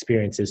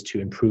experiences to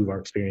improve our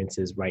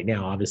experiences right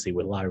now, obviously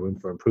with a lot of room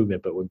for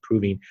improvement, but we're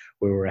improving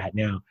where we're at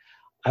now.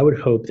 I would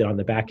hope that on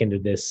the back end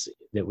of this,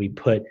 that we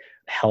put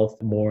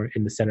health more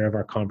in the center of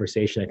our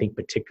conversation. I think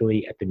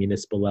particularly at the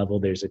municipal level,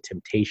 there's a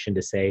temptation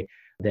to say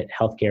that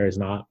healthcare is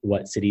not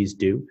what cities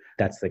do.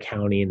 That's the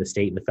county and the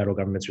state and the federal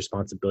government's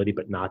responsibility,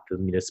 but not the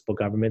municipal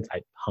government.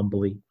 I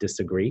humbly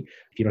disagree.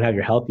 If you don't have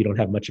your health, you don't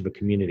have much of a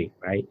community,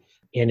 right?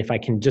 And if I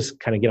can just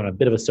kind of get on a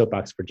bit of a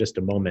soapbox for just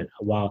a moment,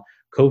 while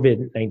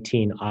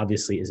COVID-19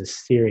 obviously is a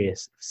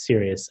serious,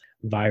 serious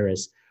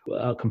virus,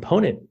 a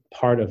component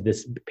part of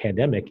this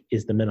pandemic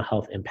is the mental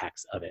health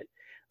impacts of it.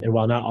 And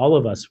while not all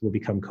of us will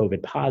become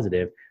COVID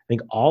positive, I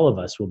think all of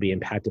us will be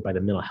impacted by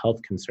the mental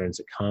health concerns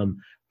that come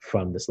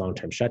from this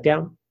long-term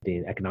shutdown,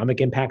 the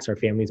economic impacts our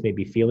families may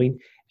be feeling,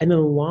 and then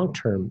the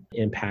long-term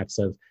impacts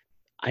of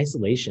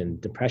isolation,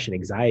 depression,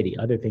 anxiety,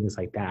 other things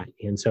like that.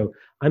 And so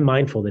I'm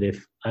mindful that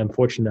if I'm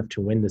fortunate enough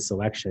to win this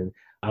election,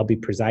 I'll be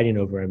presiding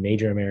over a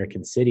major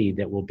American city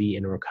that will be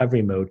in a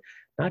recovery mode,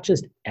 not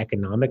just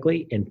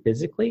economically and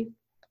physically,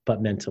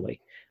 but mentally.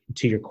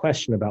 To your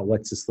question about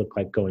what's this look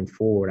like going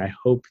forward, I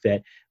hope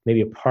that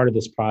maybe a part of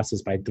this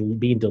process, by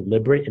being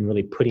deliberate and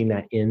really putting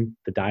that in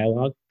the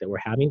dialogue that we're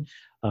having,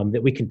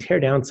 that we can tear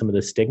down some of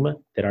the stigma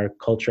that our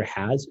culture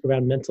has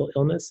around mental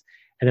illness.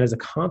 And then as a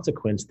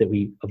consequence, that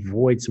we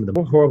avoid some of the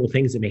more horrible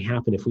things that may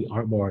happen if we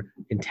aren't more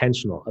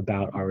intentional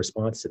about our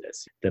response to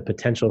this. The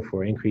potential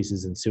for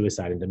increases in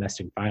suicide and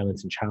domestic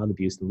violence and child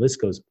abuse, and the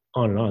list goes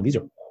on and on. These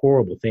are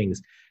horrible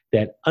things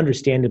that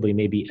understandably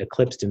may be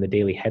eclipsed in the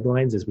daily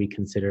headlines as we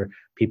consider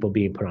people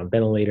being put on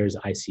ventilators,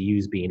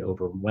 ICUs being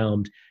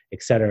overwhelmed,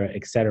 et cetera,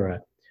 et cetera.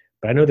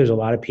 But I know there's a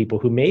lot of people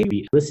who may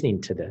be listening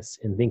to this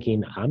and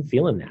thinking, I'm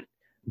feeling that,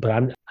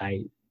 but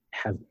I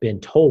have been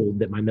told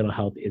that my mental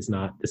health is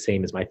not the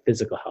same as my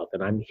physical health.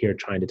 And I'm here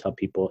trying to tell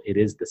people it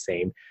is the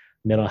same.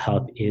 Mental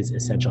health is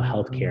essential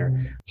health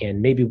care.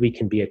 And maybe we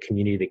can be a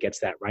community that gets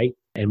that right.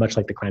 And much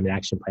like the Climate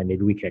Action Plan,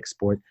 maybe we can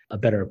export a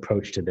better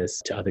approach to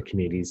this to other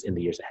communities in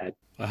the years ahead.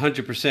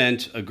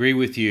 100% agree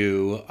with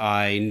you.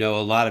 I know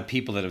a lot of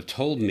people that have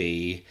told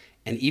me,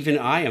 and even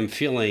I am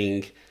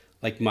feeling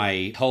like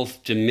my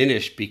health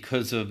diminished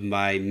because of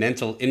my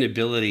mental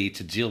inability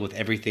to deal with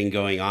everything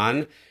going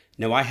on.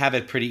 Now, I have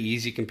it pretty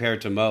easy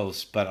compared to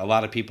most, but a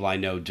lot of people I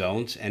know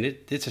don't. And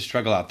it's a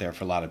struggle out there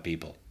for a lot of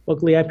people. Well,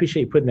 Glee, I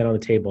appreciate you putting that on the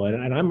table.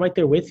 And I'm right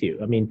there with you.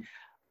 I mean,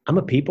 I'm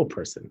a people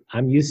person.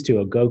 I'm used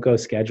to a go-go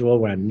schedule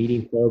where I'm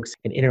meeting folks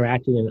and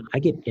interacting, and I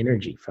get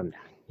energy from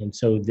that. And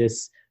so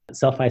this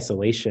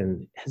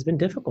self-isolation has been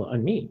difficult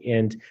on me.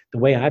 And the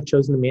way I've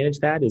chosen to manage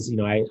that is,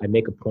 I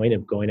make a point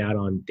of going out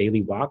on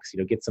daily walks,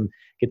 get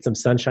some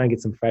sunshine,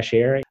 get some fresh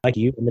air. Like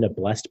you, I'm in a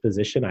blessed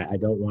position. I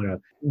don't want to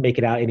make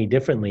it out any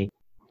differently,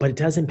 but it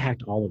does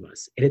impact all of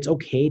us. And it's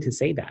okay to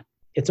say that.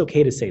 It's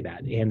okay to say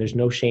that. And there's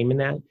no shame in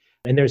that.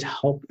 And there's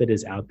help that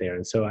is out there.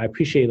 And so I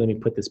appreciate letting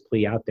me put this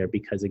plea out there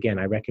because, again,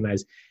 I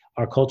recognize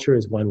our culture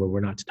is one where we're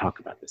not to talk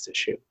about this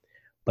issue.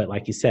 But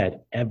like you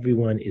said,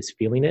 everyone is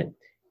feeling it.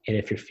 And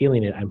if you're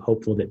feeling it, I'm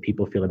hopeful that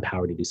people feel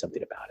empowered to do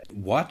something about it.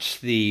 What's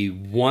the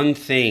one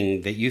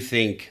thing that you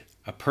think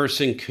a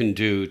person can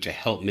do to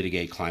help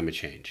mitigate climate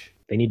change?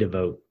 They need to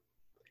vote.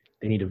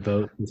 They need to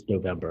vote this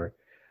November.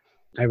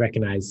 I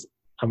recognize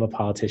I'm a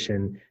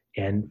politician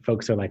and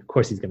folks are like, of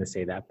course he's going to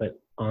say that. But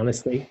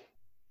honestly,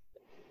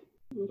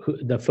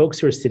 the folks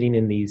who are sitting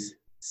in these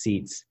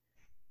seats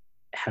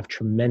have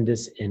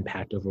tremendous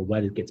impact over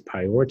what gets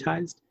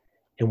prioritized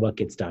and what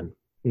gets done.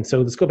 And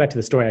so let's go back to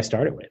the story I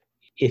started with.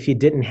 If you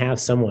didn't have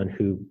someone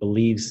who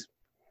believes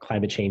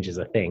climate change is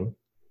a thing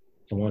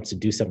and wants to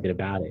do something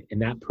about it,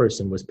 and that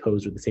person was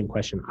posed with the same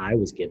question I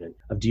was given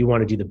of, do you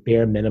want to do the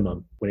bare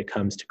minimum when it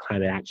comes to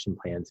climate action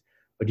plans,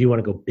 or do you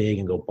want to go big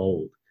and go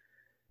bold?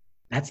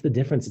 That's the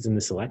difference that's in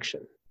this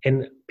election.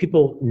 And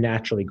people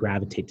naturally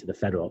gravitate to the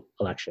federal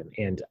election.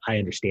 And I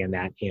understand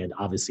that. And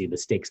obviously the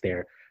stakes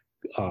there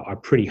are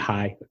pretty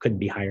high. It couldn't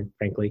be higher,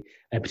 frankly.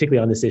 And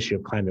particularly on this issue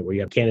of climate, where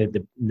you have a candidate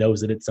that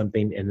knows that it's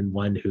something and then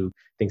one who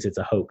thinks it's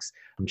a hoax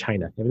from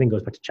China. Everything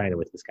goes back to China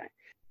with this guy.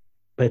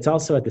 But it's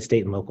also at the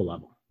state and local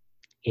level.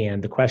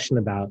 And the question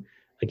about,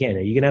 again,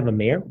 are you going to have a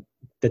mayor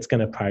that's going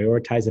to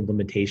prioritize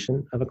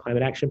implementation of a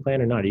climate action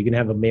plan or not? Are you going to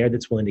have a mayor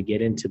that's willing to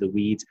get into the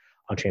weeds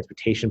on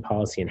transportation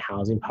policy and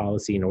housing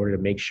policy in order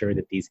to make sure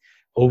that these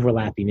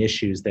overlapping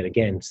issues that,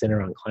 again,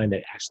 center on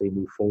climate actually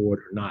move forward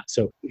or not?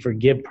 So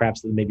forgive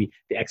perhaps maybe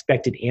the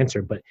expected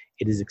answer, but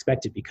it is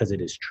expected because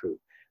it is true.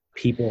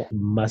 People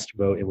must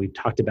vote. And we've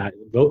talked about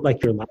vote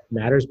like your life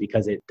matters,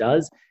 because it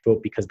does.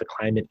 Vote because the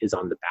climate is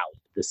on the ballot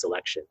this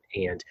election.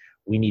 And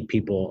we need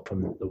people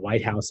from the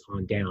White House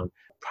on down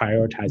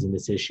prioritizing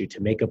this issue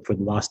to make up for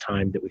the lost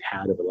time that we've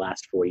had over the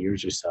last 4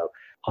 years or so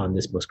on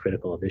this most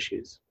critical of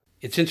issues.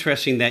 It's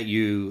interesting that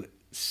you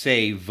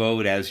say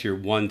vote as your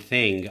one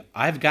thing.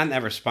 I've gotten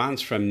that response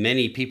from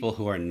many people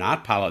who are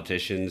not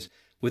politicians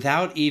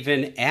without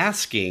even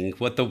asking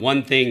what the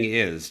one thing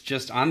is.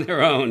 Just on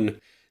their own,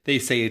 they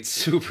say it's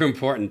super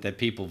important that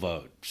people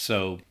vote.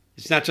 So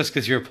it's not just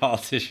because you're a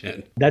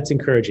politician. That's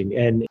encouraging.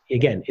 And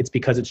again, it's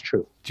because it's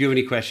true. Do you have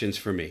any questions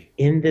for me?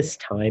 In this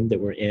time that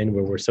we're in,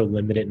 where we're so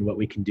limited in what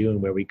we can do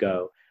and where we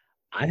go,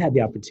 I've had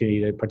the opportunity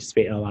to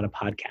participate in a lot of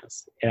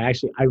podcasts. And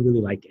actually, I really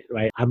like it,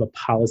 right? I'm a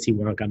policy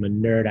wonk. I'm a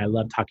nerd. I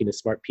love talking to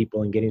smart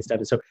people and getting stuff.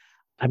 And so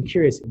I'm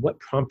curious, what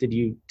prompted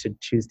you to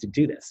choose to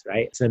do this,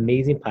 right? It's an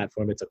amazing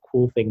platform. It's a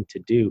cool thing to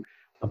do.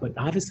 But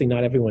obviously,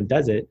 not everyone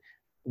does it.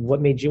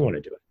 What made you want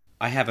to do it?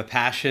 I have a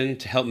passion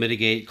to help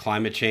mitigate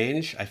climate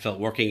change. I felt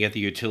working at the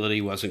utility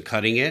wasn't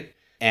cutting it.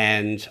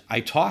 And I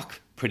talk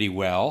pretty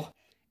well.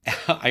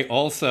 I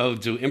also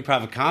do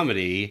improv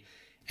comedy.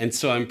 And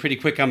so I'm pretty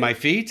quick on my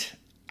feet.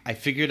 I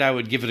figured I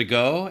would give it a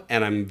go,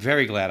 and I'm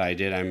very glad I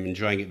did. I'm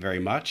enjoying it very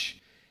much.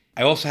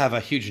 I also have a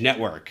huge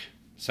network,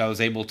 so I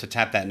was able to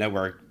tap that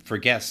network for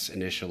guests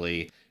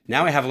initially.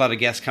 Now I have a lot of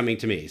guests coming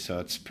to me, so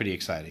it's pretty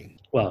exciting.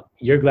 Well,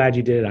 you're glad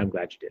you did it. I'm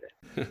glad you did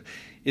it.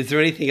 Is there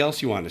anything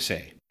else you want to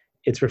say?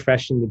 It's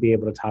refreshing to be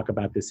able to talk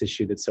about this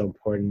issue that's so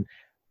important.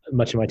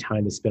 Much of my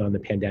time is spent on the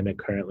pandemic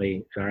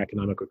currently and our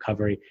economic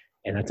recovery,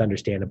 and that's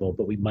understandable,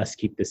 but we must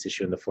keep this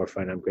issue in the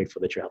forefront. I'm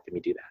grateful that you're helping me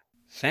do that.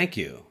 Thank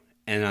you.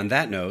 And on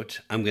that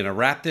note, I'm going to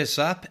wrap this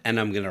up, and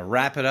I'm going to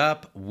wrap it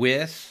up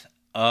with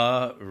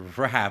a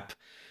rap.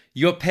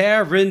 Your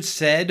parents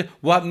said,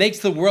 what makes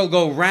the world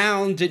go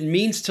round? It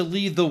means to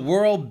leave the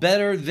world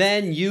better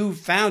than you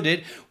found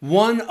it.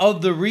 One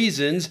of the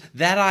reasons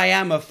that I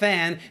am a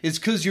fan is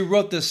because you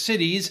wrote the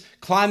city's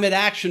climate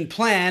action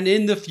plan.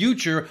 In the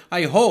future,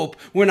 I hope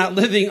we're not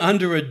living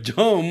under a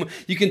dome.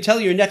 You can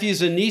tell your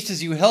nephews and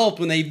nieces you helped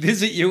when they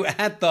visit you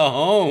at the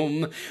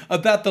home.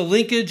 About the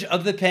linkage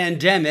of the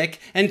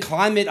pandemic and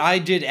climate, I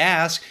did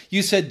ask.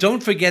 You said,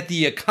 don't forget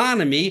the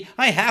economy.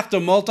 I have to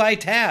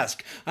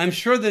multitask. I'm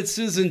sure that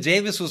Susan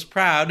Davis was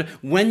proud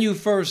when you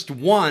first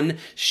won.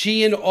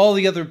 She and all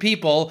the other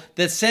people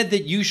that said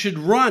that you should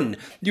run.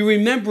 You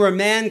remember a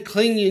man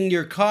clinging in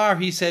your car.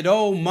 He said,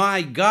 oh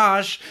my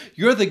gosh,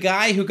 you're the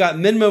guy who got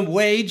minimum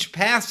wage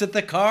passed at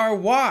the car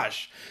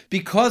wash.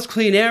 Because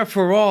clean air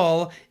for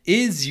all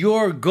is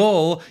your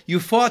goal, you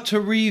fought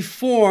to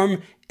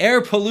reform air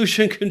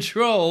pollution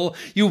control.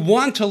 You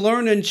want to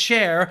learn and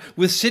share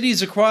with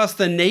cities across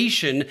the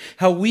nation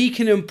how we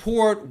can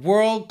import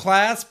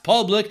world-class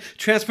public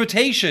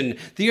transportation.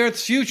 The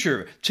Earth's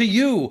future, to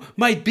you,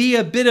 might be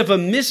a bit of a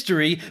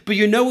mystery, but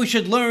you know we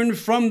should learn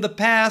from the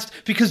past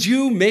because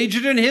you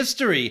majored in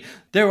history.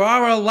 There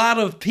are a lot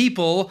of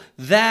people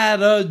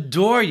that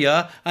adore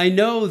ya. I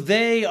know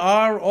they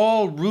are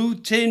all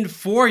rooting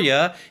for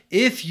ya.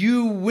 If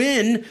you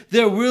win,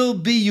 there will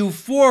be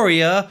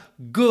euphoria.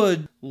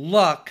 Good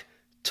luck,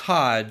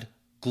 Todd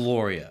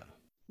Gloria.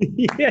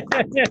 Yeah.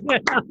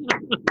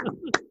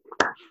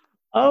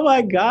 Oh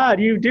my God,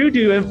 you do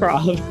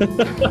improv.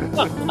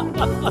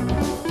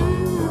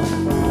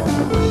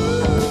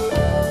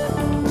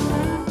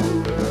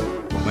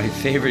 My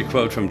favorite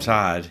quote from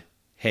Todd,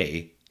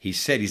 hey, he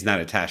said he's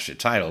not attached to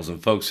titles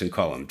and folks can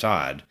call him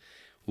Todd,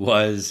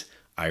 was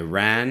I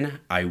ran,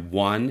 I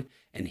won,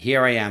 and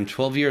here I am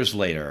 12 years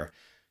later,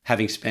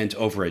 having spent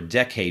over a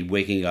decade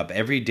waking up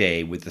every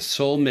day with the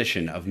sole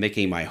mission of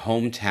making my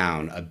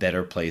hometown a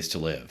better place to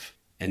live.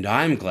 And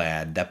I'm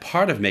glad that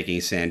part of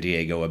making San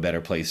Diego a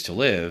better place to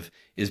live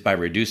is by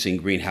reducing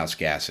greenhouse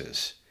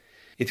gases.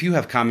 If you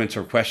have comments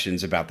or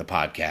questions about the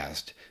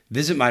podcast,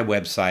 visit my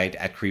website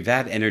at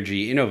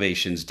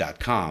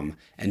crevatenergyinnovations.com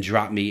and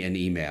drop me an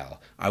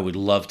email. I would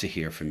love to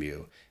hear from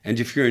you. And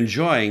if you're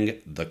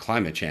enjoying the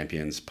Climate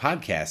Champions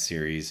podcast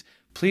series,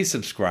 please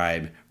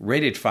subscribe,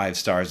 rate it 5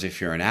 stars if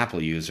you're an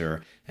Apple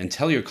user, and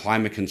tell your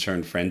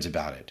climate-concerned friends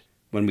about it.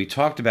 When we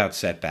talked about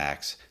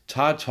setbacks,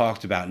 Todd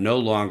talked about no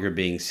longer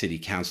being city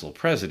council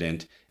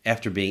president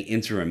after being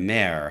interim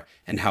mayor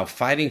and how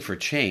fighting for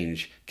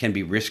change can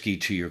be risky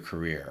to your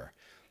career.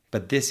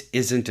 But this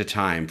isn't a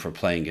time for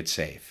playing it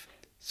safe.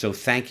 So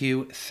thank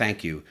you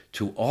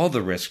to all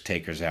the risk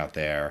takers out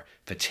there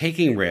for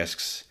taking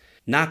risks,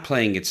 not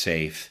playing it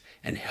safe,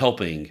 and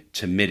helping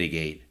to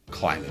mitigate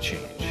climate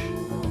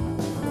change.